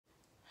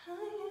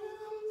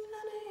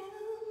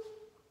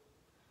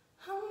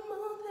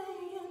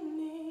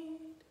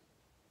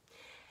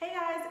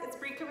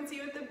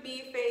Frequency with the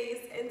B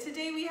face, and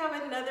today we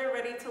have another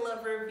Ready to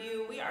Love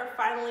review. We are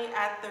finally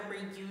at the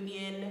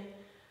reunion.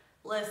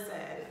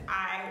 Listen,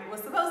 I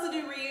was supposed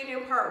to do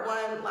reunion part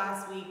 1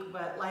 last week,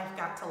 but life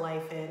got to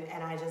life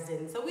and I just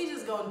didn't. So we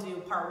just gonna do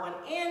part 1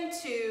 and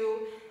 2,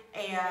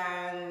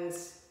 and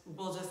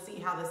we'll just see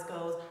how this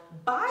goes.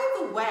 By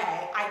the way,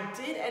 I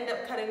did end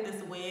up cutting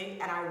this wig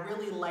and I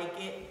really like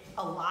it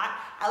a lot.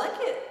 I like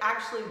it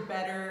actually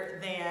better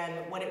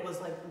than when it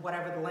was like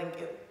whatever the length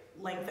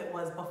it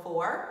was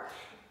before.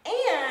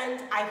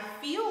 And I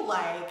feel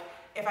like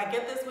if I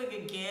get this wig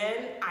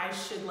again, I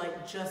should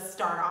like just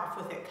start off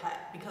with it cut,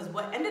 because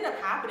what ended up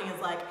happening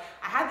is like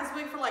I had this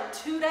wig for like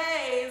 2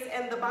 days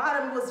and the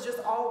bottom was just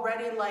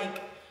already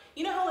like,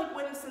 you know how like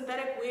when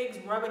synthetic wigs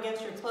rub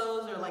against your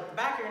clothes or like the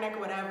back of your neck or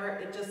whatever,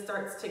 it just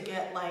starts to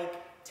get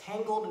like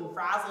tangled and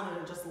frazzled and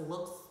it just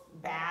looks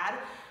bad.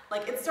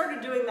 Like it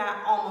started doing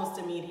that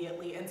almost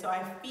immediately. And so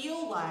I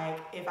feel like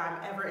if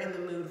I'm ever in the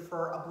mood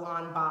for a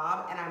blonde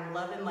bob and I'm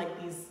loving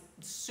like these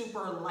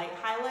super light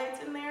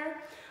highlights in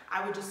there,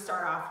 I would just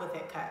start off with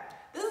it cut.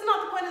 This is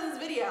not the point of this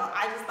video.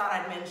 I just thought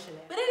I'd mention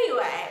it. But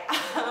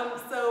anyway,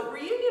 so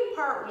reunion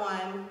part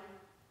 1.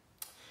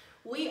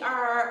 We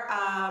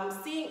are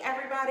seeing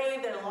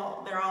everybody.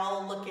 They're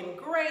all looking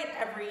great.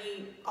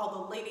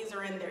 All the ladies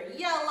are in their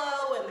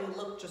yellow and they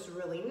look just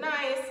really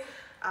nice.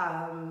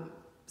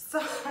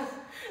 So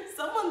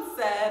someone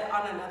said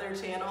on another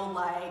channel,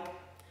 like,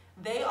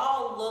 they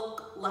all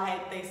look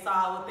like they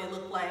saw what they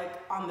looked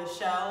like on the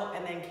show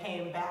and then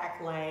came back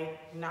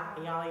like, nah,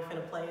 y'all ain't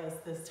finna play us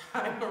this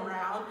time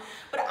around.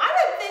 But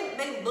I didn't think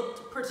they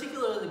looked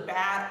particularly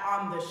bad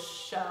on the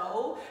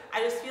show.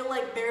 I just feel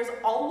like there's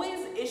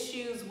always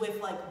issues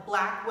with like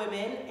black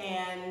women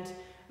and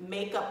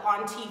makeup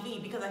on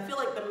TV, because I feel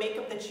like the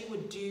makeup that you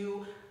would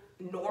do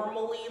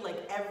normally,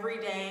 like every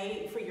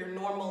day for your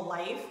normal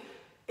life,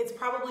 it's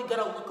probably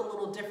gonna look a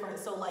little different.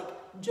 So like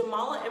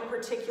Jamala in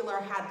particular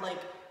had like,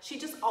 she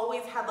just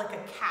always had like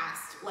a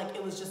cast, like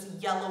it was just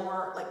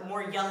yellower, like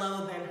more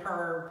yellow than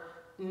her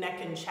neck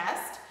and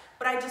chest.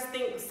 But I just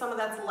think some of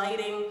that's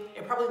lighting.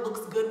 It probably looks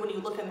good when you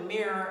look in the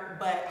mirror,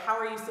 but how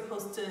are you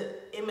supposed to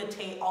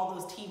imitate all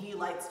those TV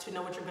lights to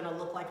know what you're gonna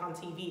look like on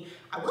TV?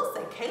 I will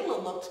say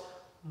Kayla looked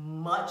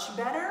much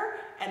better,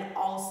 and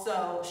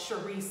also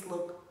Shareece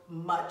looked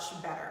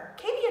much better.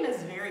 Kavian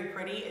is very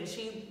pretty and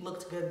she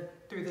looked good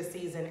through the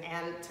season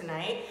and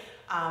tonight.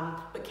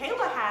 But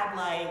Kayla had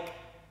like,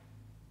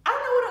 I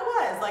don't know what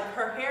it was. Like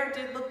her hair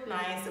did look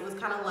nice. It was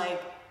kind of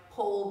like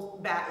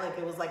pulled back, like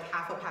it was like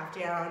half up, half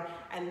down.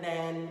 And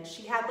then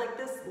she had like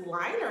this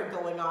liner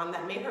going on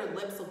that made her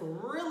lips look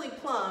really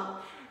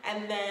plump.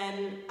 And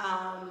then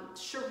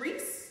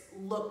Shareece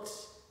looked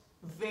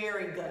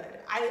very good.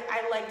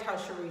 I liked how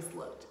Shareece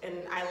looked,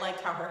 and I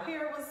liked how her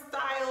hair was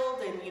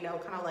styled and, you know,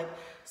 kind of like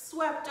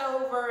swept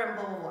over and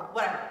blah, blah, blah,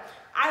 whatever.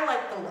 I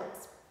like the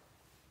looks.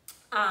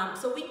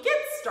 So we get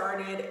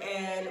started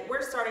and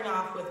we're starting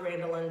off with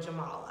Randall and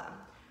Jamala.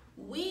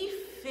 We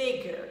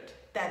figured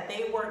that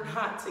they were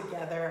not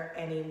together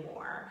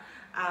anymore,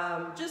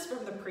 just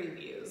from the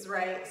previews,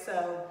 right?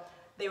 So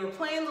they were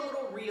playing the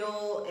little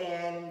reel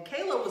and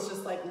Kayla was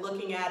just like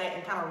looking at it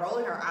and kind of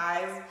rolling her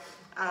eyes.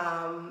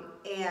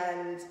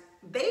 And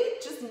they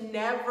just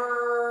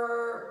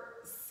never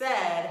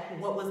said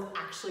what was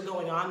actually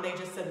going on. They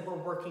just said, we're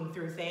working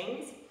through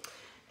things.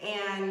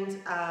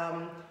 And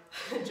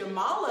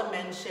Jamala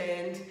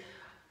mentioned,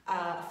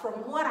 from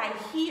what I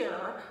hear,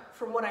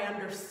 from what I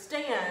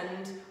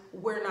understand,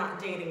 we're not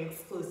dating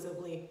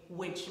exclusively,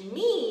 which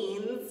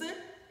means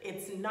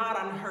it's not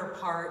on her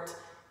part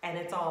and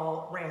it's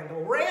all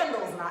Randall.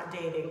 Randall's not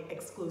dating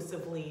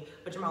exclusively,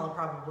 but Jamala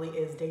probably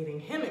is dating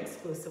him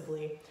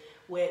exclusively,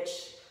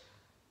 which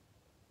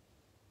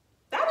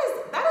that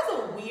is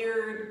a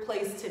weird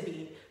place to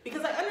be,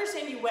 because I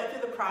understand you went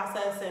through the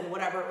process and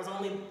whatever, it was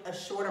only a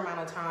short amount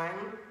of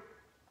time.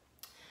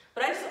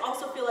 But I just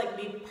also feel like,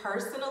 me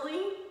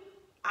personally,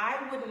 I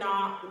would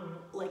not,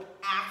 like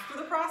after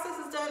the process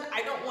is done,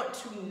 I don't want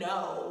to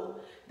know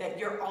that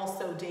you're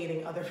also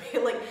dating other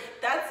people. Like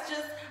that's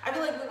just, I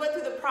feel like we went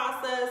through the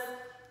process,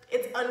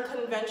 it's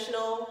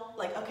unconventional.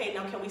 Like, okay,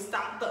 now can we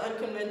stop the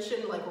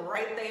unconvention like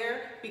right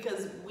there?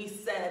 Because we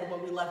said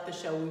when we left the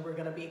show we were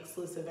gonna be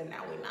exclusive and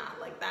now we're not.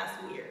 Like that's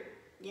weird,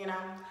 you know?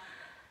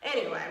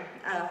 Anyway,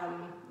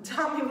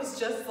 Tommy was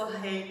just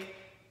like,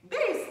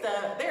 there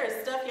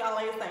is stuff y'all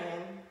ain't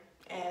saying.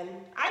 And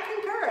I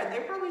concur.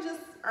 They probably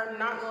just are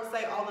not gonna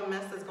say all the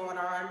mess that's going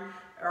on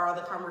or all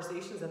the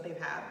conversations that they've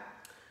had.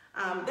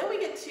 Then we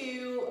get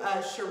to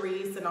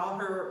Shareece and all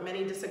her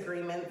many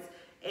disagreements.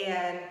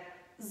 And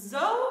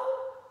Zoe,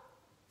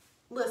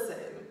 listen,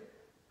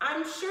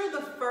 I'm sure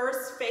the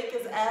first fake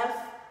as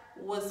F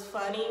was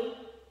funny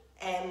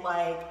and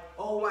like,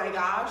 oh my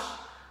gosh.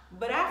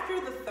 But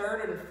after the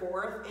third and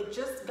fourth, it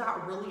just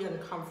got really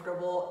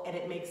uncomfortable and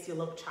it makes you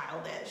look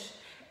childish.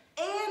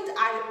 And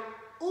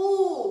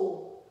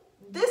ooh,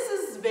 this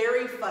is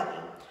very funny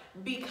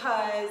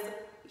because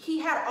he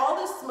had all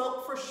this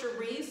smoke for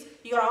Shareece,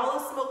 you got all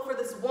this smoke for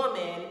this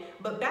woman,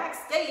 but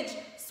backstage,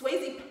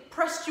 Swayze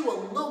pressed you a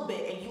little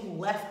bit and you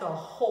left the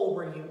whole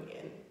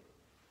reunion.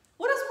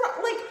 What is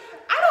wrong? Like,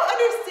 I don't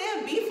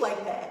understand beef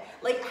like that.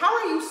 Like, how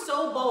are you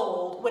so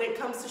bold when it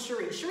comes to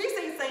Shareece? Shareece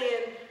ain't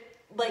saying,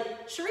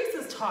 like, Shareece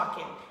is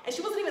talking, and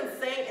she wasn't even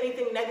saying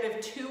anything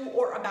negative to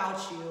or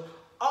about you.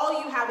 All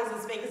you have is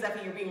this fake as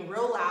if you're being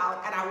real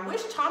loud, and I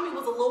wish Tommy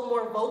was a little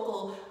more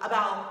vocal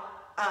about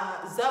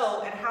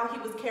Zoe and how he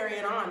was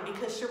carrying on,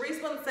 because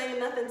Shareece wasn't saying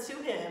nothing to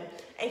him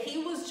and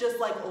he was just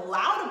like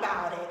loud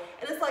about it.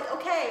 And it's like,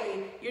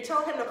 okay, you're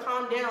telling him to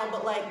calm down,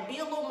 but like be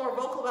a little more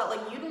vocal about,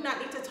 like, you do not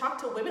need to talk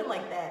to women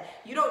like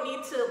that. You don't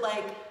need to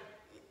like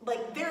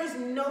there's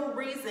no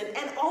reason.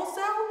 And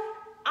also,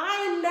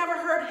 I never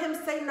heard him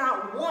say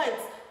not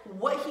once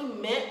what he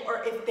meant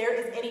or if there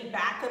is any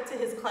backup to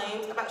his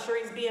claims about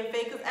Shareece being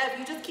fake as F.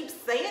 You just keep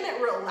saying it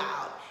real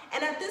loud.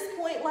 And at this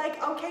point,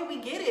 like, okay,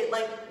 we get it.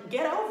 Like,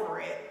 get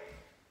over it.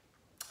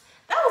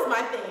 That was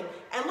my thing.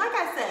 And like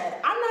I said,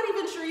 I'm not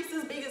even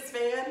Shareece's biggest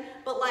fan,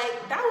 but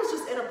like, that was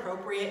just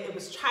inappropriate. It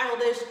was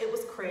childish, it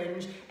was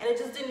cringe, and it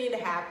just didn't need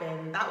to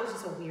happen. That was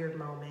just a weird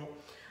moment.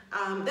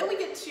 Then we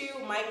get to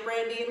Mike,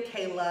 Brandy, and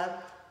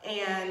Kayla,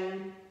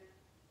 and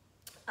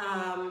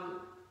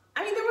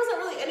I mean, there wasn't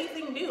really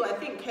anything new. I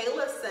think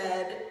Kayla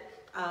said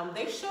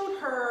they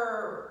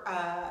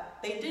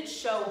did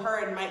show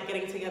her and Mike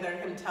getting together and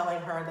him telling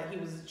her that he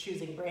was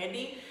choosing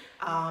Brandy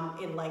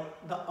in like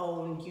the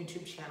own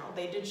YouTube channel.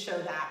 They did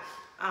show that,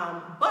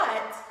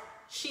 but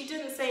she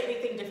didn't say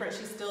anything different.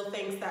 She still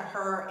thinks that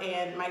her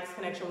and Mike's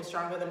connection was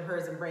stronger than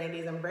hers and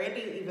Brandy's. And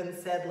Brandy even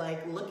said,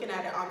 like, looking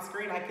at it on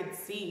screen, I could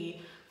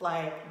see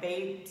like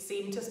they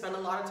seemed to spend a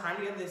lot of time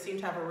together. They seemed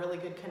to have a really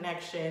good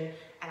connection.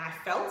 And I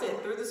felt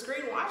it through the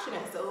screen watching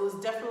it. So it was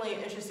definitely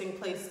an interesting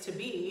place to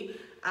be.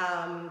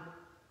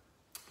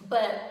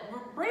 But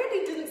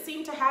Brandy didn't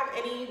seem to have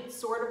any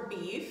sort of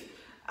beef.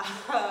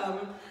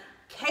 Kadian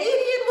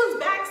was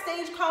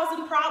backstage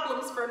causing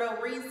problems for no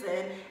reason.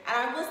 And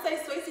I will say,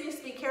 Swayze needs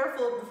to be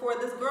careful before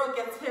this girl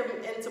gets him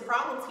into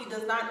problems he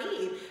does not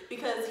need.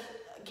 Because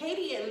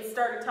Kadian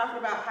started talking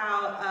about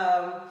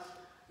how,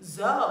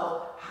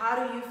 Zoe,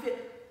 how do you feel?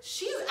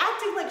 She's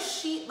acting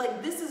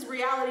like this is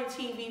reality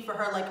TV for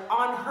her, like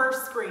on her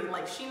screen,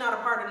 like she's not a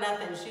part of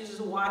nothing. She's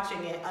just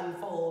watching it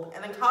unfold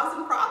and then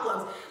causing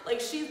problems.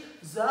 Like Zoe,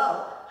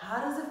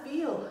 how does it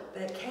feel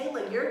that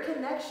Kayla, your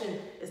connection,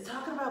 is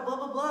talking about blah,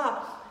 blah,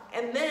 blah.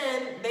 And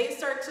then they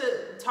start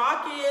to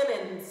talking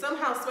and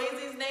somehow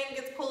Swayze's name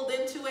gets pulled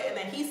into it and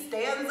then he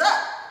stands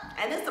up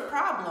and it's a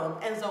problem.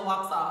 And Zoe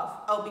walks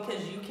off. Oh,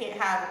 because you can't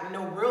have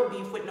no real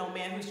beef with no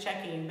man who's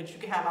checking, but you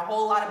can have a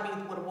whole lot of beef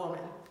with a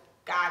woman.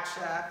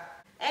 Gotcha.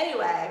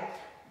 Anyway,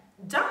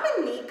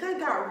 Dominica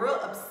got real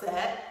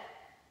upset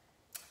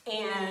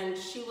and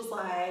she was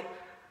like,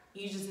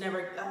 you just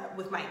never,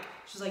 with Mike,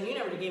 she's like, you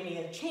never gave me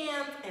a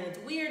chance, and it's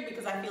weird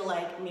because I feel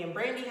like me and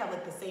Brandy have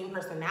like the same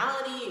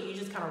personality and you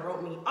just kind of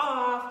wrote me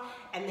off,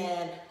 and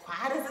then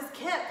quiet as this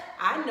kept,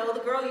 I know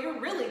the girl you're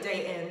really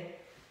dating.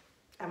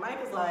 And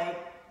Mike was like,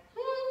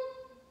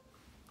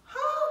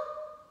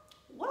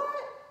 what?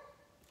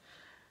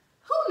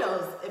 Who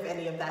knows if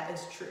any of that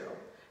is true?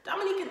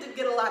 Dominica did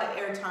get a lot of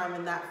airtime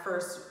in that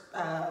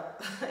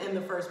in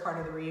the first part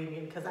of the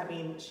reunion, because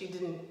she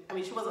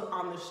wasn't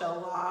on the show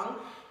long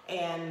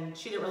and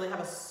she didn't really have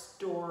a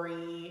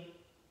story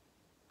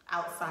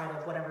outside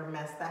of whatever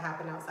mess that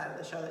happened outside of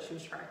the show that she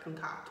was trying to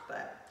concoct,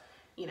 but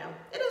you know,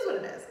 it is what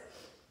it is.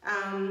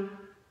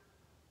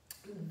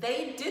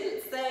 They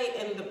didn't say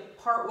in the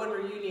part 1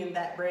 reunion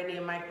that Brandy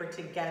and Mike were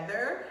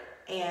together,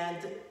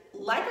 and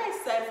like I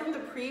said from the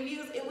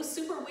previews, it was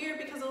super weird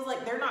because it was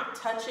like they're not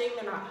touching,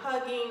 they're not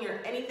hugging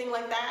or anything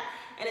like that.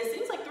 And it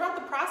seems like throughout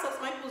the process,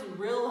 Mike was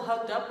real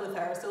hugged up with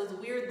her. So it's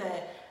weird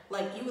that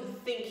like you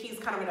would think he's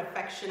kind of an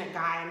affectionate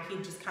guy and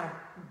he'd just kind of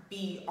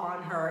be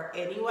on her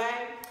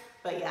anyway.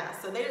 But yeah,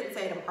 so they didn't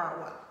say it in part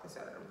 1, they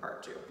said it in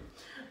part 2.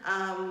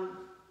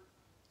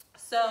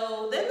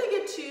 So then they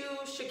get to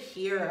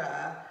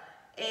Shakira,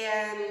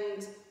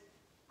 and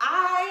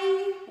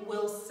I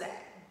will say,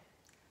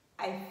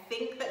 I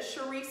think that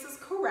Shareece is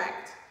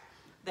correct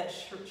that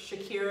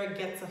Shakira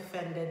gets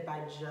offended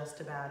by just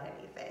about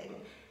anything.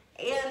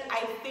 And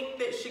I think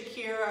that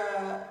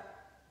Shakira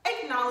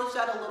acknowledged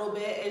that a little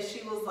bit as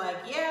she was like,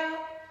 yeah,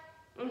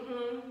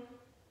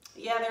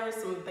 yeah, there were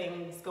some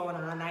things going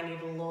on. I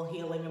need a little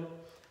healing and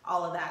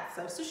all of that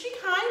stuff. So she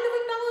kind of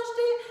acknowledged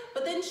it,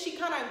 but then she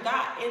kind of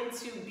got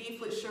into beef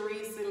with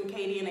Shareece and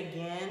Kadian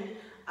again.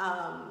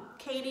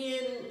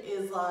 Kadian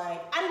is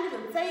like, I didn't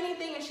even say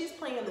anything, and she's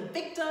playing the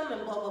victim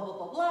and blah, blah, blah,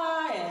 blah,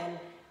 blah, and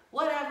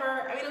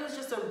whatever. I mean, it was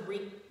just a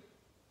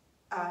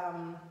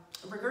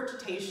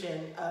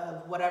regurgitation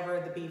of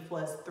whatever the beef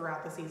was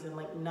throughout the season.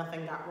 Like,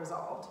 nothing got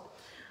resolved.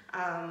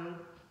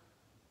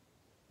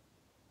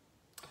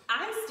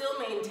 I still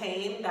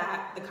maintain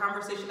that the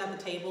conversation at the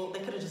table, they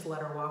could have just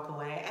let her walk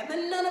away, and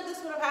then none of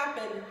this would have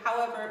happened.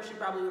 However, she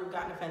probably would have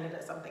gotten offended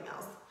at something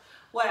else.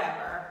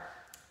 Whatever.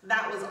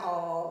 That was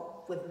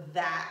all with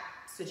that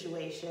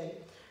situation.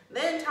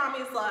 Then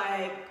Tommy's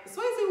like,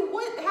 Swayze,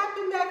 what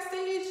happened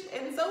backstage?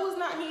 And Zoe's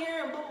not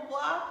here and blah, blah,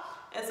 blah.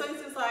 And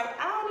Swayze's like,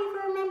 I don't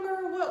even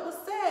remember what was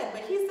said,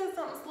 but he said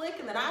something slick,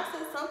 and then I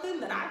said something,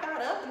 then I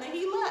got up, and then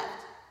he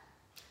left.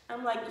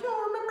 I'm like, you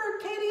don't remember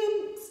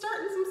Katie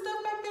starting some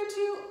stuff back there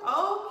too?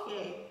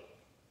 Okay.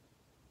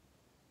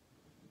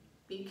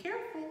 Be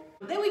careful.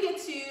 Then we get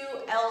to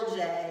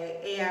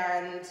LJ,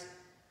 and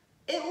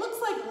it looks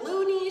like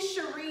Looney,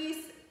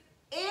 Shareece,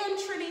 and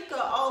Trinica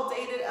all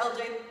dated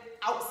LJ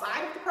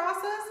outside of the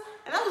process,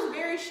 and that was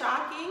very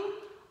shocking.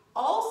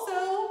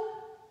 Also,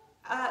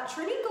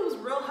 Trinica was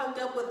real hugged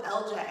up with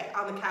LJ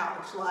on the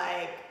couch,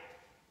 like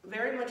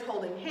very much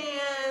holding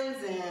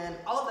hands and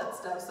all that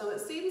stuff. So it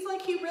seems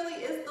like he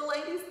really is the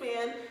ladies'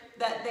 man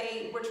that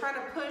they were trying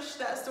to push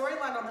that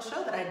storyline on the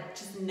show that I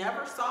just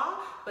never saw.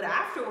 But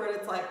afterward,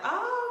 it's like,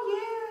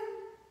 oh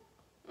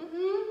yeah,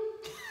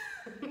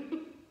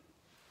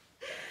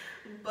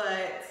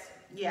 But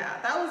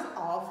yeah, that was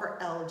all for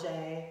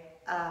LJ.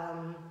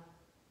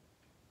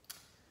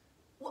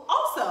 Well,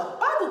 also,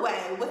 by the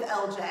way, with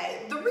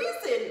LJ, the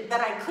reason that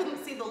I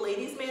couldn't see the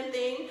ladies' man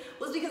thing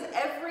was because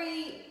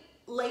every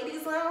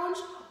ladies' lounge,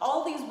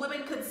 all these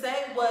women could say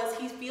was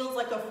he feels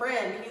like a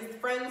friend, he's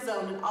friend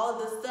zoned and all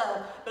of this stuff.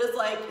 But it's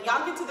like,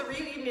 y'all get to the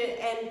reunion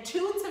and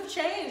tunes have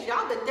changed.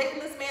 Y'all been dating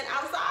this man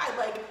outside.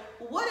 Like,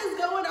 what is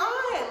going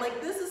on?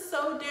 Like, this is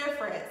so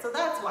different. So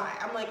that's why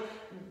I'm like,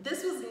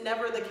 this was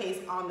never the case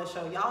on the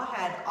show. Y'all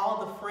had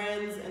all the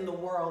friends in the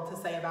world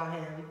to say about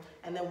him,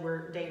 and then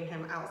we're dating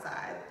him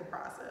outside the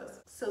process.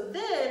 So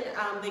then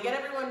they get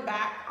everyone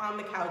back on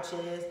the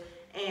couches,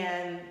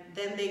 and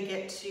then they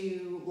get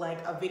to like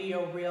a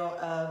video reel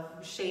of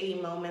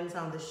shady moments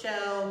on the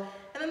show,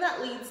 and then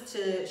that leads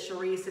to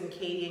Shareece and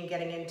Katie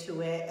getting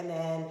into it, and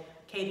then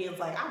Katie is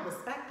like, I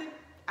respect it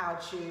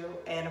out you,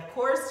 and of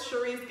course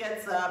Shareece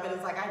gets up and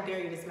is like, I dare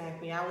you to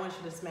smack me, I want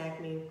you to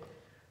smack me,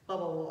 blah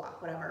blah blah,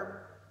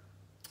 whatever.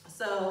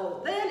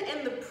 So then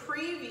in the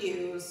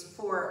previews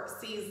for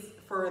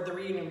the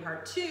reunion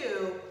part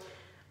 2,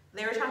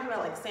 they were talking about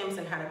like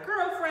Samson had a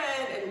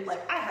girlfriend, and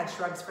like I had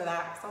shrugs for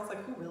that because I was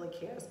like, who really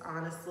cares,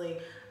 honestly.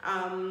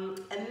 And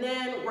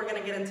then we're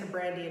gonna get into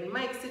Brandy and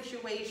Mike's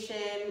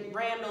situation,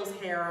 Randall's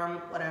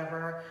harem,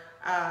 whatever.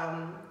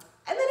 And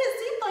then it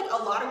seemed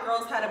like a lot of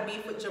girls had a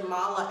beef with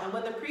Jamala, and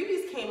when the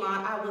previews came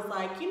on, I was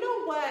like, you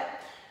know what?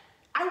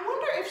 I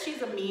wonder if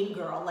she's a mean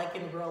girl, like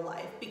in real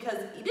life,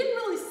 because you didn't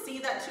really see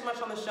that too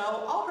much on the show.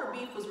 All her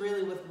beef was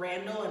really with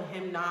Randall and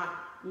him not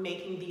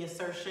making the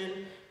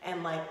assertion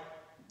and like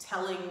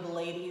telling the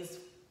ladies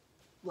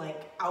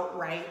like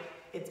outright,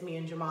 it's me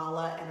and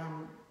Jamala and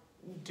I'm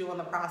doing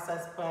the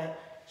process, but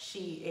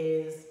she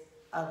is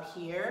up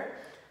here.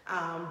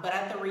 But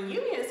at the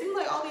reunion, it seems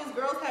like all these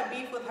girls had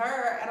beef with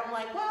her, and I'm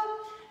like, well,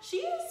 she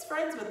is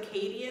friends with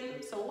Katie,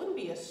 so it wouldn't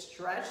be a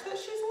stretch that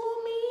she's a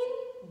little mean,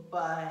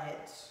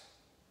 but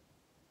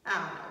I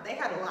don't know, they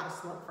had a lot of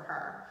smoke for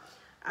her.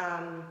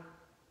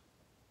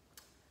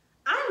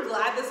 I'm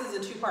glad this is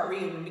a 2-part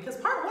reunion because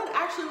part 1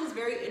 actually was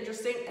very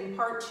interesting and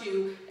part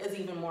 2 is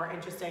even more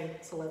interesting,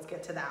 so let's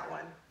get to that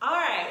one. All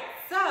right,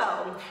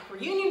 so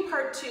reunion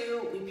part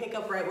 2, we pick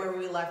up right where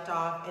we left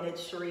off, and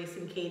it's Shareece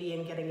and Katie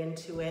and getting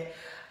into it.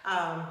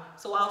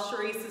 So while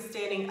Shareece is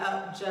standing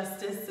up,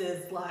 Justice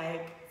is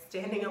like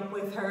standing up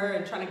with her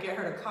and trying to get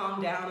her to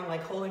calm down and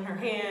like holding her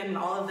hand and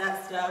all of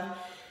that stuff.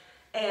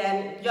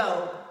 And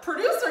yo,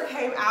 producer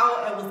came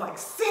out and was like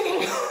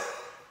sitting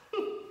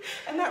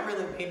and that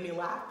really made me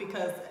laugh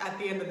because at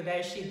the end of the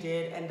day, she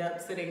did end up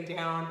sitting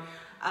down.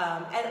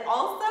 And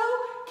also,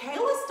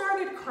 Kayla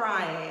started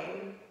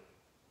crying.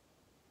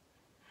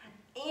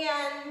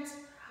 And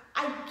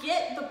I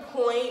get the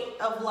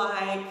point of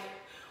like,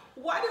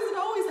 why does it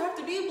always have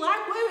to be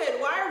black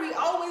women? Why are we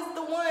always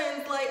the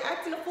ones like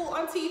acting a fool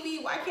on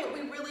TV? Why can't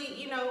we really,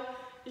 you know,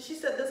 she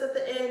said this at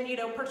the end, you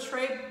know,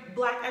 portray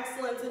black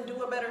excellence and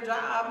do a better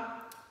job.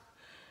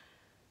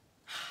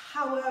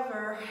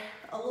 However,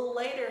 a little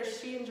later,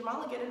 she and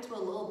Jamala get into a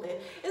little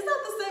bit. It's not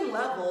the same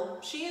level.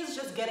 She is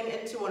just getting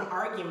into an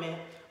argument,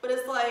 but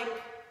it's like,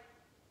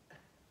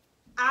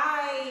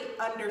 I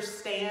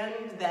understand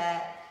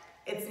that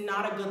it's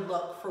not a good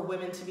look for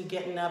women to be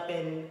getting up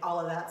and all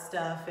of that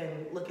stuff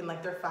and looking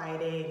like they're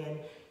fighting, and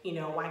you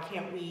know, why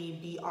can't we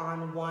be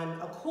on one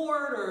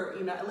accord, or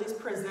you know, at least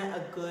present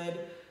a good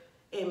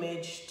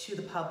image to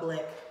the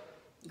public.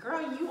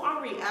 Girl, you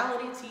on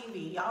reality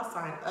TV. Y'all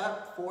signed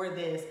up for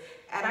this.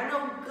 And I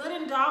know good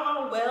and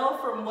doggone well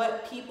from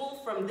what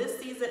people from this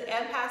season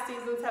and past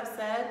seasons have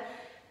said,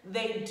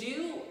 they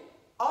do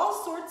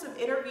all sorts of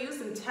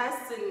interviews and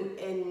tests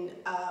and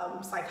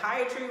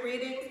psychiatry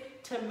readings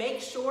to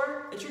make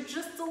sure that you're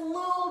just a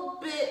little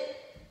bit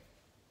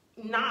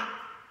not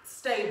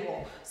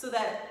stable, so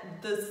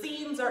that the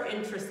scenes are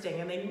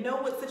interesting and they know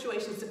what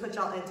situations to put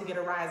y'all in to get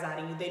a rise out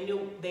of you.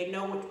 They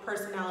know which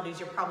personalities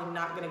you're probably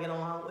not going to get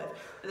along with,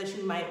 or that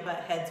you might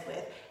butt heads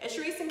with. And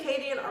Shareece and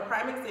Katie are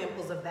prime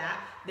examples of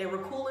that. They were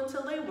cool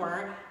until they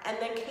weren't, and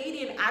then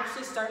Katie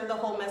actually started the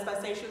whole mess by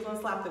saying she was going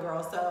to slap the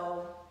girl.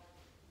 So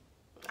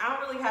I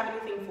don't really have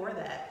anything for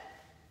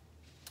that.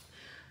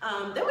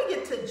 Then we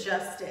get to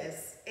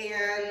Justice,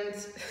 and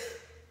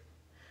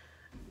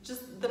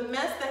just the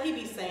mess that he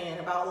be saying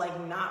about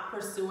like not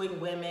pursuing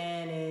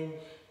women, and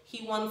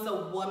he wants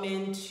a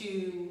woman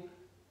to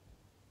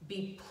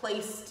be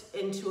placed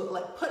into it,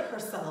 like put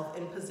herself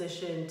in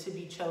position to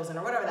be chosen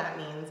or whatever that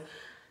means.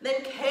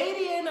 Then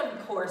Kadian,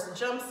 of course,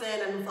 jumps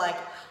in and is like,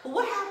 well,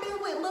 what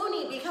happened with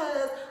Looney?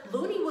 Because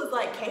Looney was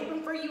like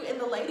caping for you in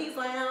the ladies'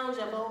 lounge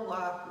and blah, blah,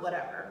 blah,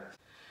 whatever.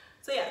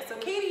 So yeah, so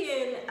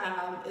Kadian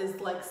is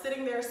like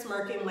sitting there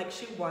smirking like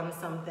she won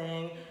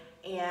something,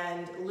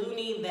 and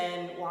Looney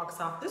then walks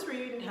off. This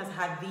reunion has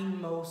had the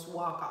most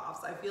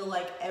walk-offs. I feel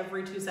like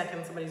every 2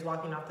 seconds somebody's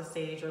walking off the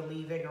stage or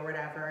leaving or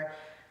whatever.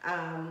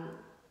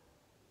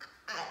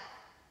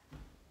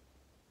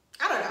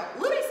 I don't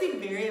know. Looney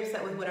seemed very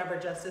upset with whatever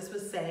Justice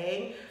was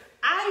saying.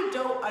 I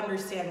don't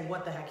understand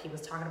what the heck he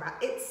was talking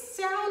about. It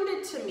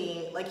sounded to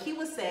me like he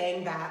was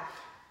saying that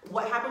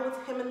what happened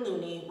with him and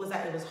Looney was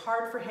that it was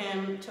hard for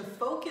him to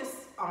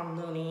focus on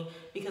Looney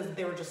because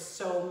there were just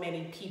so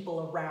many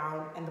people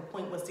around, and the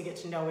point was to get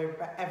to know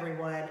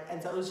everyone,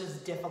 and so it was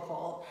just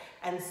difficult.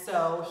 And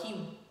so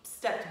he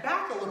stepped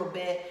back a little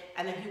bit,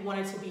 and then he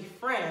wanted to be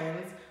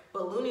friends,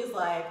 but Looney's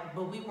like,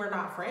 but we were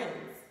not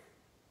friends.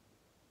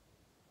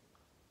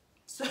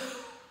 So,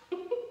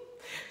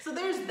 so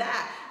there's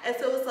that. And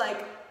so it's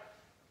like,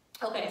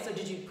 okay, so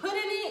did you put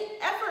any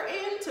effort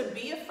in to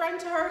be a friend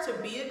to her, to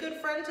be a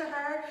good friend to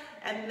her?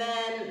 And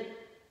then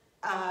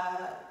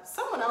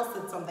someone else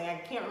said something. I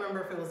can't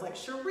remember if it was like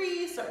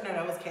Shareece or,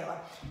 no, it was Kayla.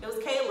 It was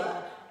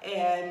Kayla,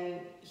 and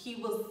she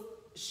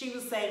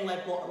was saying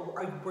like, well,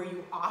 were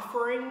you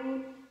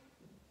offering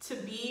to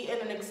be in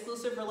an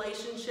exclusive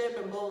relationship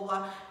and blah, blah,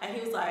 blah. And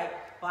he was like,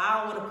 well,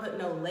 I don't want to put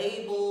no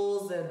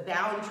labels or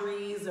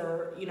boundaries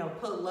or, you know,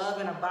 put love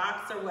in a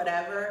box or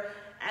whatever.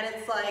 And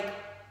it's like,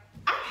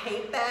 I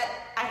hate that.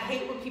 I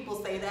hate when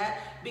people say that,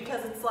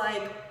 because it's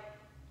like,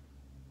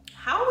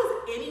 how is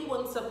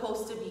anyone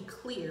supposed to be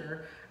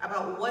clear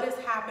about what is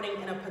happening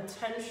in a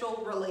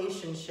potential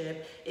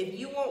relationship if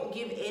you won't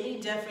give any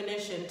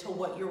definition to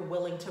what you're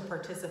willing to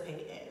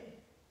participate in?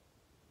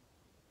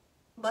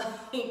 Like,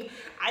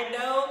 I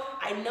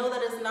know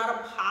that it's not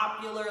a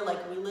popular,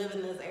 like, we live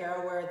in this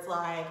era where it's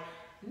like,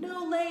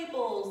 no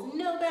labels,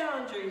 no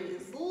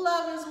boundaries,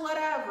 love is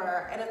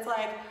whatever. And it's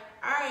like,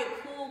 all right,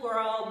 cool,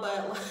 girl,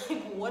 but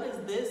like, what is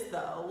this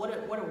though?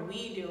 What are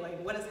we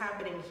doing? What is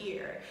happening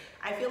here?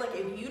 I feel like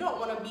if you don't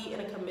want to be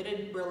in a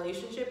committed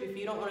relationship, if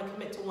you don't want to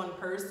commit to one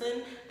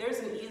person, there's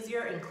an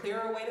easier and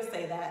clearer way to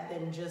say that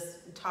than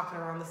just talking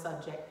around the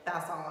subject.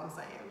 That's all I'm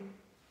saying.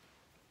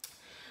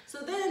 So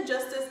then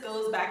Justice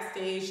goes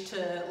backstage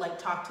to like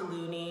talk to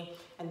Looney,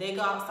 and they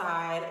go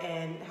outside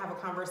and have a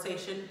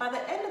conversation. By the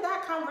end of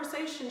that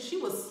conversation, she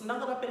was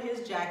snuggled up in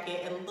his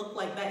jacket and looked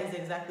like that is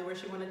exactly where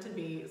she wanted to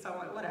be. So I'm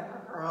like,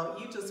 whatever, girl,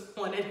 you just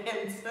wanted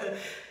him to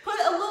put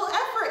a little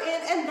effort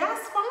in, and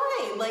that's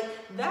fine. Like,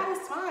 that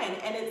is fine.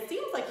 And it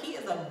seems like he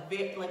is a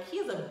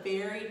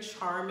very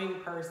charming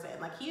person.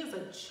 Like, he is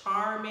a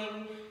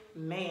charming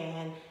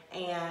man,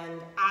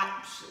 and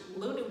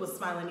Looney was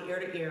smiling ear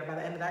to ear by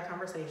the end of that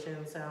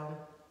conversation. So,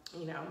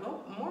 you know,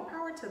 more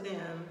power to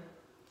them.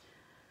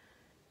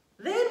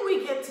 Then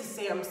we get to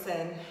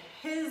Samson.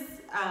 His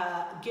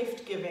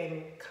gift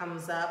giving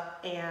comes up,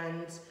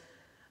 and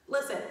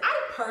listen, I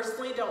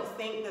personally don't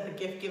think that the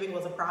gift giving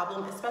was a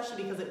problem,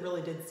 especially because it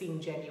really did seem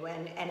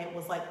genuine, and it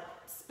was like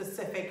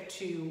specific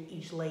to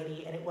each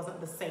lady, and it wasn't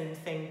the same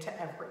thing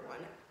to everyone.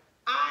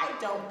 I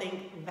don't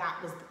think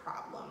that was the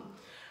problem.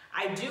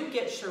 I do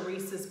get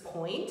Shareece's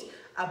point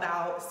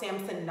about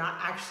Samson not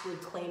actually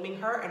claiming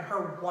her and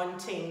her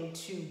wanting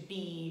to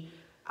be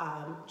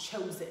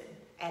chosen,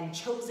 and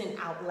chosen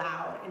out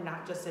loud and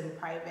not just in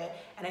private.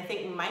 And I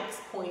think Mike's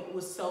point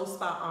was so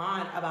spot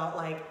on about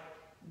like,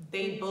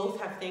 they both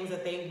have things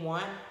that they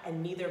want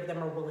and neither of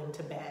them are willing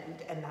to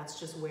bend, and that's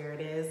just where it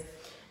is.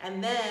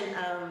 And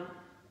then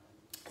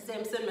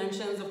Samson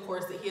mentions, of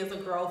course, that he has a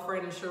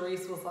girlfriend, and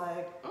Shareece was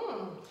like,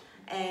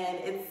 And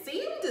it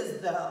seemed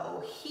as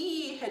though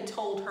he had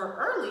told her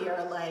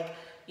earlier, like,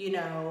 you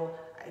know,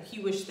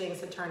 he wished things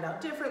had turned out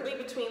differently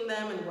between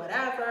them and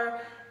whatever.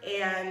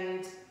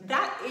 And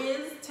that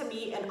is, to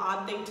me, an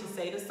odd thing to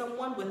say to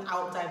someone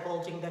without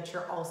divulging that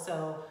you're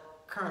also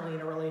currently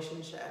in a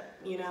relationship.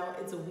 You know,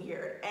 it's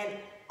weird. And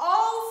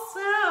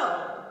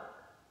also,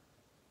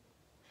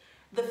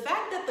 the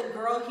fact that the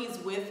girl he's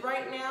with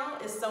right now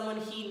is someone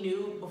he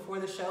knew before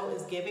the show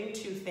is giving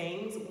two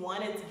things.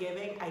 One, it's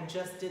giving, I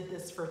just did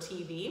this for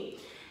TV.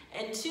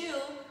 And two,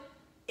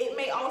 it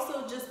may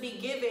also just be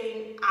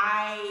giving,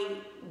 I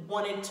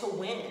wanted to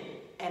win,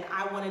 and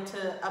I wanted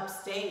to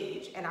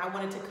upstage, and I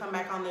wanted to come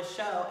back on the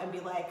show and be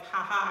like,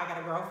 haha, I got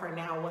a girlfriend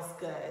now, what's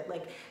good?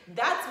 Like,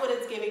 that's what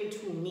it's giving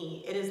to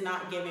me. It is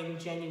not giving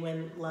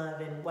genuine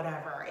love and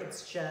whatever.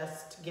 It's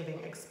just giving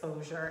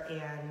exposure,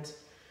 and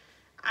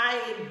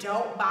I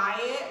don't buy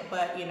it,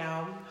 but you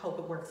know, hope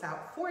it works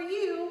out for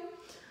you.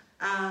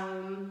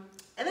 And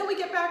then we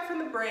get back from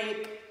the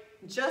break.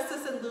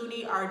 Justice and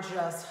Looney are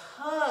just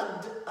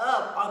hugged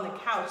up on the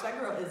couch. That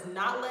girl is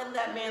not letting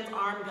that man's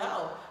arm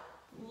go.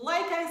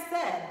 Like I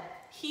said,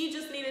 he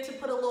just needed to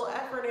put a little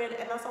effort in,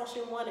 and that's all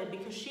she wanted,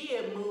 because she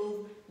had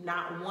moved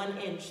not 1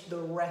 inch the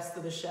rest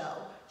of the show.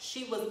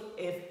 She was,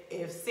 if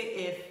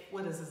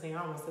what is his name?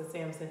 I almost said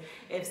Samson.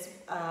 If,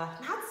 not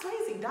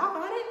Swayze,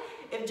 doggone it.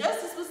 If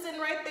Justice was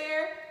sitting right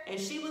there and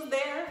she was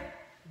there,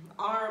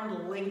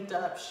 arm linked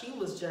up, she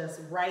was just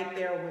right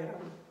there with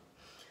him.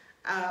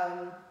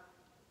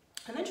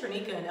 And then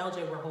Trinika and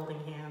LJ were holding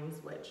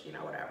hands, which, you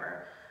know,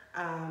 whatever.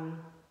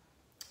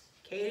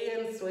 Katie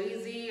and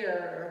Swayze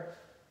are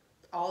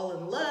all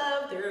in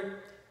love.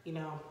 They're, you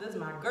know, this is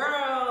my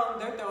girl.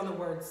 They're throwing the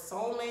word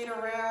soulmate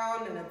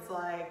around, and it's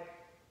like,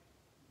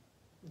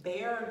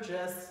 they're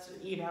just,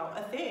 you know,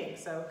 a thing.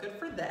 So good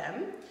for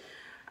them.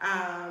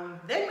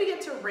 Then we get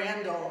to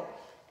Randall,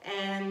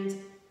 and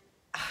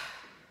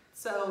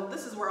so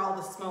this is where all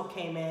the smoke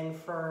came in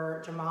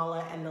for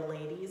Jamala and the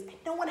ladies. And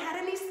no one had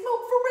any smoke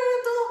for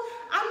Randall.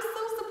 I'm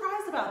so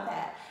surprised about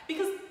that,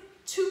 because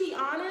to be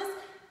honest,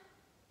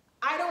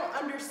 I don't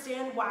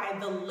understand why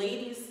the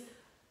ladies'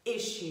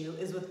 issue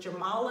is with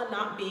Jamala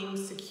not being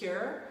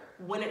secure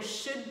when it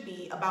should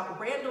be about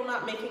Randall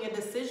not making a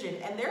decision.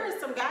 And there are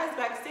some guys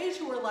backstage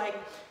who are like,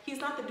 he's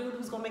not the dude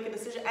who's gonna make a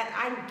decision. And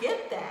I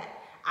get that.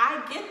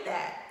 I get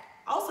that.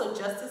 Also,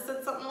 Justice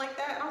said something like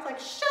that, and I was like,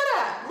 shut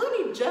up.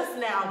 Looney just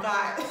now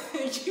got,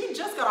 you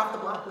just got off the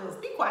block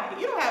list. Be quiet.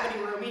 You don't have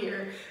any room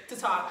here to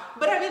talk.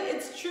 But I mean,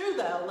 it's true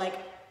though. Like,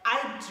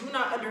 I do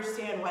not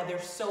understand why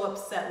they're so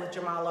upset with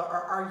Jamala or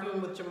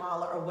arguing with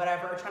Jamala or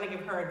whatever, or trying to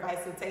give her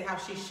advice and say how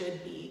she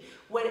should be,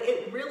 when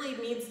it really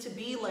needs to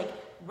be like,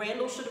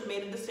 Randall should have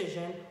made a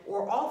decision,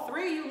 or all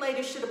three of you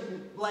ladies should have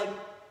like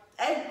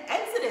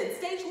exited,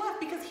 stage left,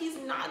 because he's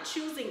not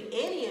choosing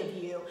any of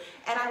you.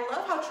 And I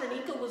love how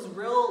Trinika was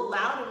real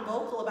loud and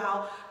vocal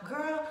about,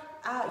 girl,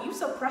 you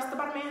so pressed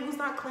about a man who's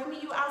not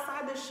claiming you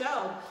outside the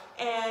show.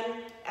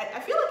 And I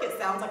feel like it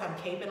sounds like I'm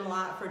caping a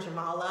lot for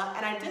Jamala,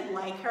 and I did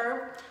like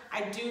her.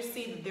 I do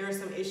see that there are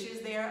some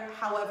issues there.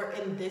 However,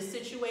 in this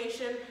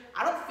situation,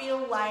 I don't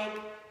feel like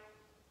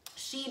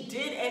she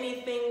did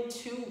anything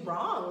too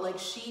wrong. Like,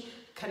 she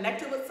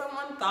connected with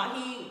someone, thought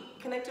he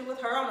connected with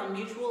her on a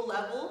mutual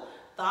level,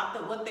 thought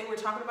that what they were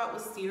talking about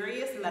was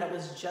serious and that it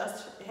was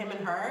just him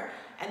and her.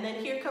 And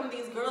then here come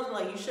these girls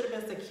like, you should have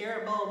been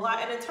secure, blah, blah, blah.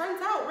 And it turns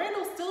out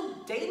Randall's still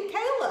dating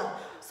Kayla.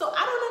 So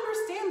I don't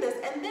understand this.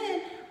 And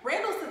then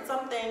Randall said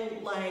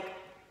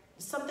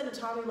something to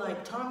Tommy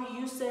like, Tommy,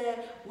 you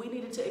said we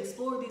needed to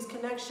explore these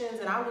connections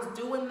and I was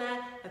doing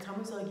that. And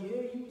Tommy's like,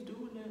 yeah, you was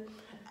doing that.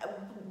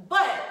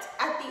 But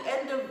at the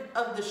end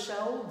of the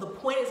show, the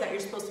point is that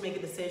you're supposed to make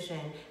a decision,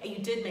 and you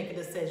did make a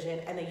decision,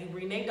 and then you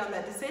reneged on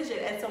that decision.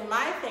 And so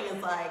my thing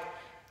is like,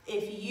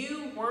 if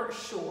you weren't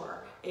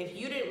sure, if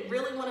you didn't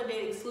really want to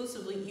date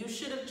exclusively, you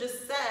should have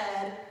just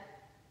said,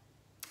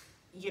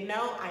 you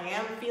know, I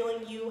am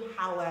feeling you.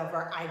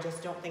 However, I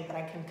just don't think that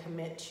I can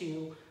commit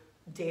to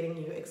dating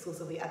you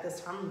exclusively at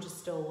this time. I'm just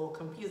still a little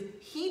confused.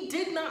 He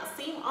did not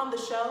seem on the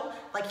show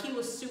like he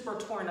was super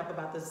torn up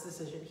about this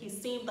decision. He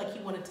seemed like he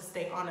wanted to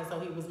stay on as though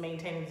he was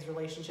maintaining his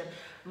relationship.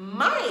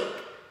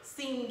 Mike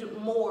seemed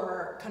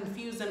more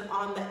confused and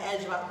on the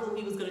edge about who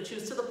he was going to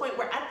choose, to the point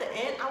where at the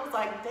end I was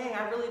like, dang,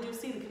 I really do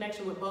see the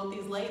connection with both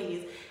these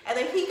ladies. And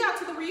then he got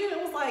to the reunion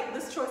and was like,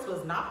 this choice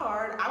was not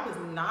hard. I was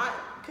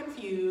not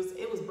confused.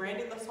 It was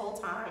Brandy this whole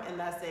time, and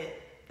that's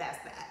it.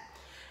 That's that.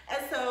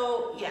 And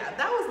so, yeah,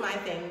 that was my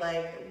thing.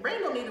 Like,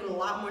 Randall needed a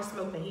lot more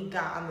smoke than he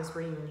got on this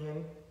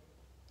reunion.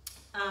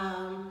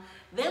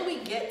 Then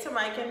we get to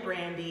Mike and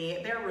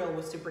Brandy. Their reel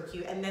was super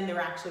cute, and then they were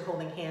actually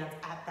holding hands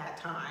at that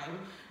time.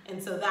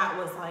 And so that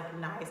was, like,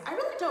 nice. I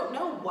really don't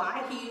know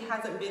why he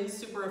hasn't been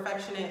super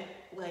affectionate,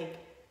 like,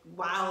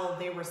 while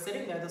they were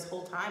sitting there this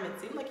whole time. It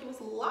seemed like he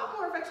was a lot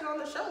more affectionate on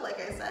the show, like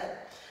I said.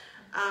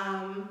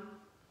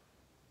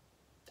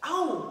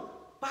 Oh,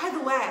 by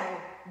the way,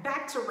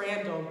 back to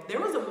Randall, there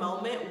was a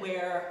moment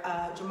where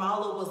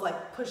Jamala was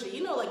like pushing,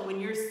 you know, like when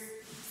you're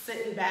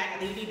sitting back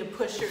and you need to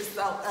push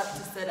yourself up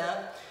to sit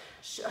up.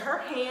 Her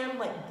hand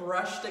like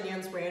brushed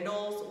against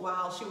Randall's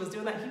while she was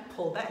doing that. He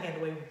pulled that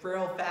hand away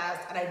real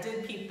fast, and I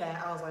did peep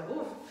that. I was like,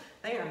 ooh,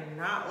 they are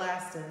not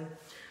lasting.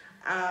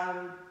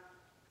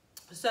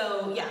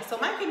 So yeah, so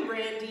Mike and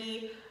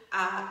Brandy,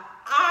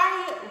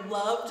 I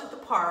loved the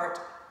part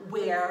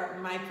where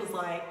Mike was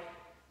like,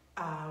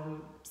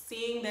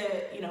 seeing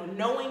that, you know,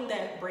 knowing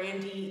that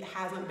Brandy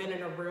hasn't been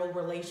in a real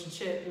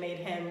relationship made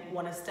him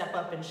want to step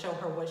up and show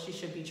her what she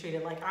should be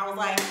treated like. I was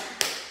like,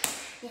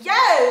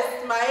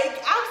 yes,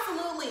 Mike,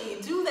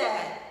 absolutely, do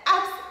that.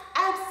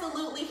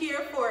 Absolutely here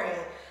for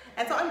it.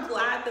 And so I'm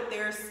glad that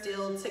they're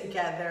still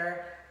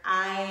together.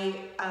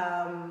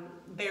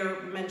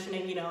 They're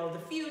mentioning, you know, the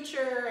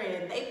future,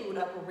 and they booed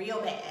up real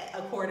bad,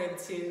 according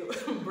to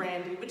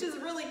Brandy, which is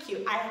really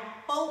cute. I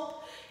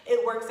hope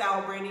it works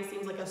out. Brandy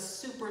seems like a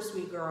super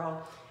sweet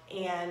girl,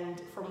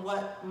 And from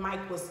what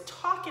Mike was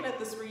talking at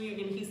this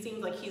reunion, he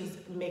seems like he's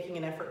making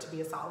an effort to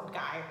be a solid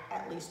guy,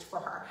 at least for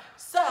her.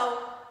 So,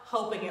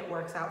 hoping it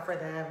works out for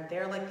them.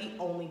 They're like the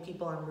only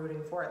people I'm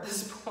rooting for at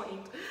this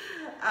point.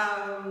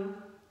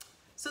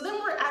 So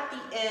then we're at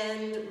the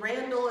end.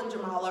 Randall and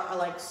Jamala are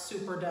like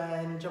super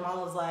done.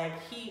 Jamala's like,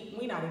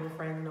 we not even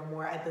friends no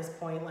more at this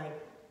point. Like,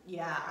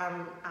 yeah,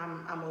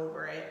 I'm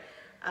over it.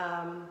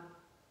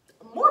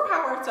 More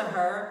power to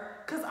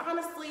her, because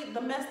honestly, the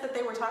mess that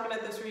they were talking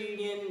at this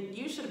reunion,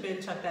 you should have been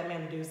chuck that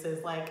man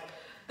deuces. Like,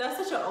 that's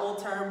such an old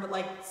term, but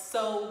like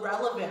so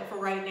relevant for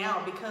right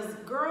now, because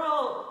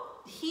girl,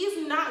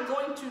 he's not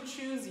going to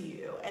choose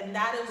you. And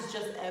that is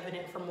just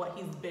evident from what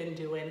he's been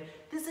doing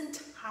this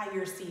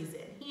entire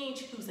season. He ain't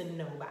choosing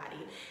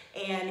nobody.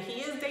 And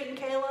he is dating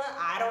Kayla.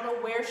 I don't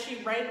know where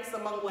she ranks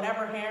among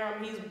whatever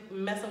harem he's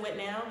messing with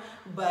now,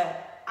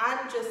 but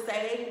I'm just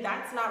saying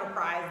that's not a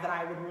prize that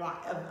I would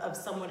want of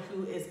someone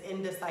who is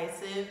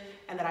indecisive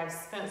and that I've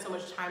spent so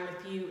much time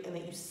with you and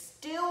that you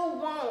still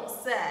won't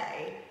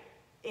say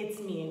it's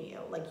me and you.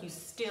 Like, you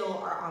still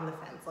are on the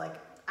fence. Like,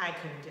 I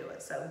couldn't do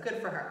it. So good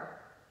for her.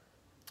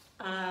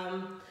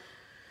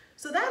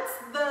 So that's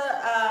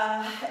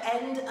the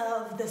end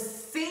of the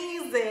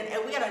season,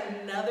 and we got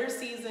another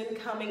season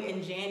coming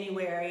in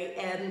January.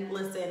 And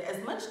listen,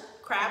 as much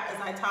crap as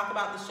I talk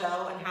about the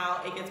show and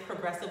how it gets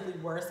progressively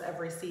worse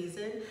every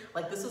season,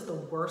 like this is the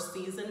worst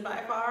season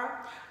by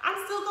far,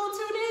 I'm still gonna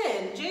tune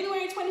in.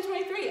 January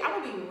 2023,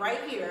 I'm gonna be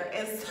right here.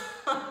 And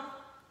so,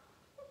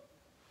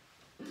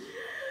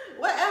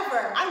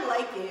 whatever, I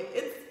like it.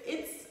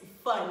 It's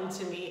fun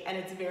to me, and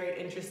it's very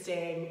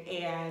interesting,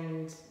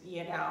 and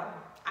you know,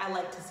 I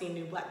like to see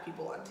new Black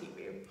people on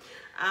TV.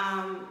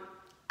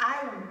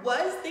 I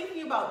was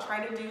thinking about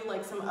trying to do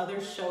like some other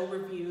show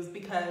reviews,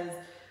 because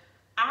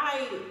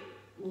I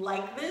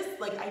like this.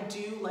 Like, I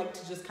do like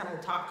to just kind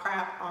of talk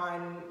crap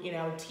on, you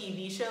know,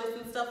 TV shows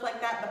and stuff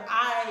like that, but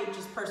I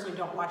just personally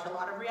don't watch a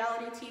lot of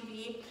reality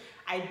TV.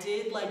 I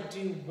did like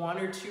do 1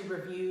 or 2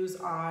 reviews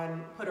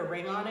on Put a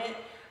Ring on It,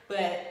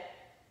 but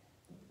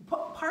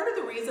part of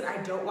the reason I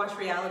don't watch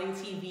reality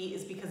TV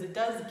is because it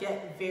does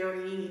get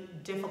very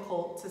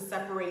difficult to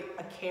separate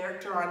a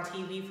character on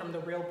TV from the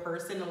real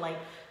person and like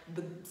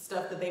the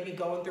stuff that they be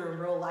going through in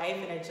real life.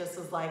 And it just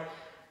is like,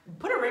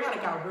 Put a Ring on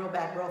It got real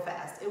bad real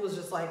fast. It was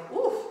just like,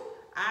 oof,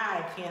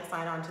 I can't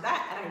sign on to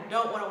that, and I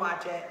don't want to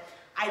watch it.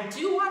 I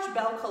do watch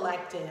Bell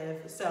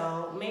Collective,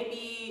 so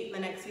maybe the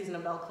next season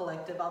of Bell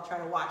Collective I'll try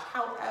to watch.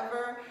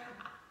 However,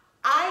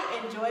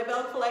 I enjoy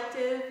Bell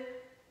Collective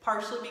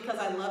partially because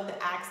I love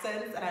the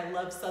accents and I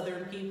love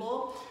Southern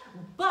people,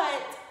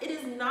 but it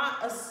is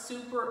not a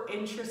super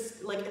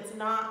like, it's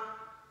not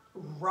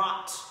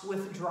wrought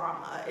with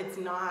drama. It's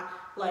not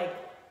like,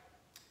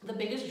 the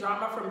biggest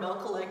drama from Bell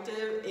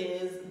Collective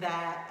is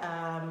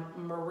that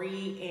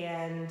Marie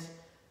and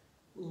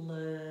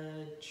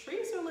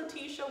Latrice or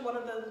Letitia, one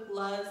of the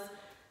Luz,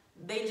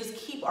 they just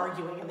keep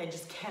arguing and they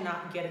just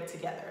cannot get it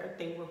together.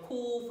 They were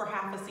cool for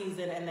half a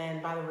season, and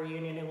then by the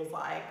reunion it was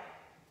like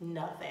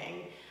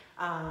nothing.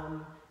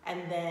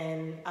 And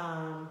then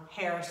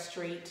Harris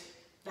Street,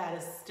 that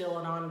is still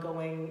an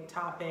ongoing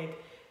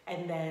topic.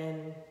 And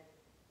then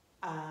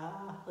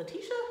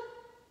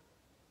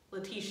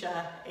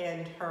Letitia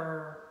and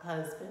her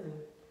husband,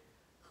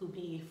 who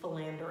be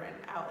philandering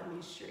out in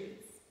these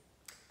streets.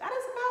 That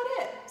is about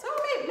it. So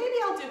maybe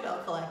I'll do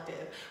Bell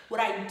Collective. What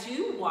I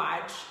do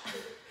watch,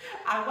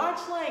 I watch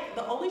like,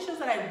 the only shows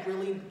that I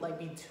really like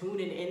be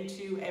tuning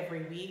into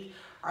every week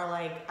are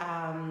like,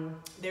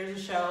 there's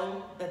a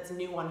show that's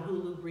new on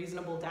Hulu,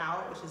 Reasonable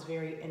Doubt, which is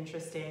very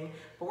interesting,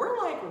 but we're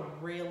like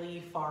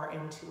really far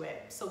into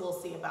it, so we'll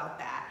see about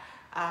that.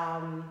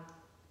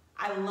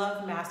 I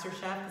love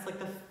MasterChef. It's like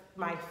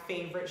my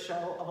favorite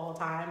show of all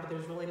time, but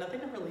there's really nothing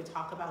to really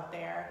talk about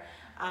there.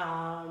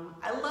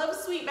 I love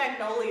Sweet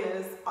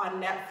Magnolias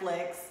on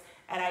Netflix,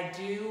 and I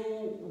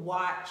do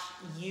watch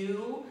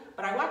You,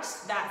 but I watch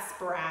that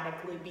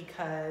sporadically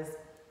because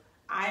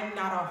I'm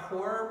not a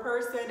horror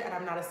person and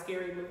I'm not a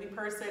scary movie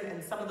person,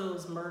 and some of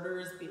those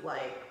murders be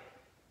like,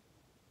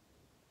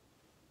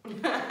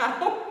 I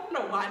don't want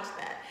to watch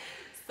that.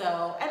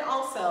 So, and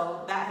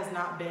also that has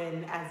not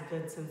been as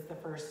good since the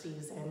first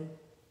season.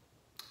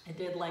 I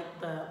did like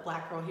the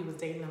Black girl he was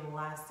dating in the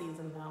last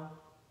season though,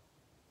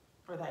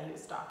 or that he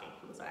was stalking.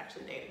 He wasn't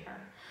actually dating her.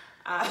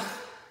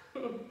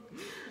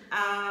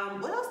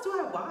 What else do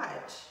I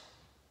watch?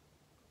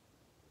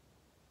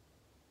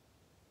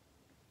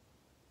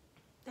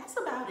 That's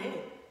about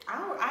it.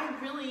 I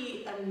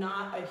really am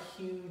not a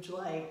huge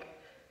like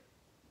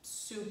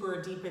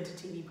super deep into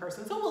TV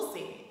person, so we'll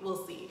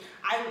see.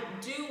 I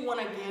do want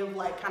to give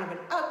like kind of an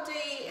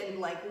update and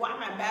like why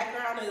my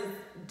background is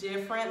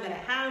different than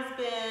it has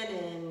been,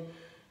 and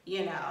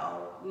you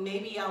know,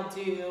 maybe I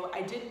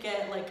did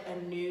get like a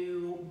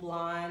new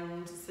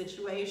blonde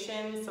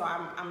situation, so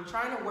I'm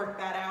trying to work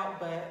that out,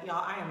 but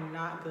y'all, I am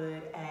not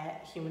good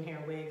at human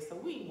hair wigs, so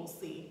we will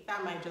see.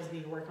 That might just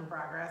be a work in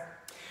progress.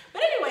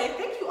 But anyway,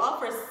 thank you all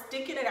for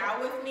sticking it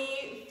out with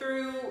me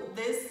through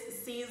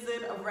this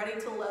season of Ready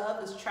to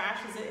Love, as trash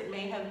as it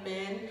may have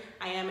been.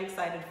 I am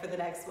excited for the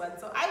next one.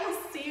 So I will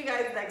see you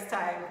guys next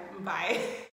time. Bye.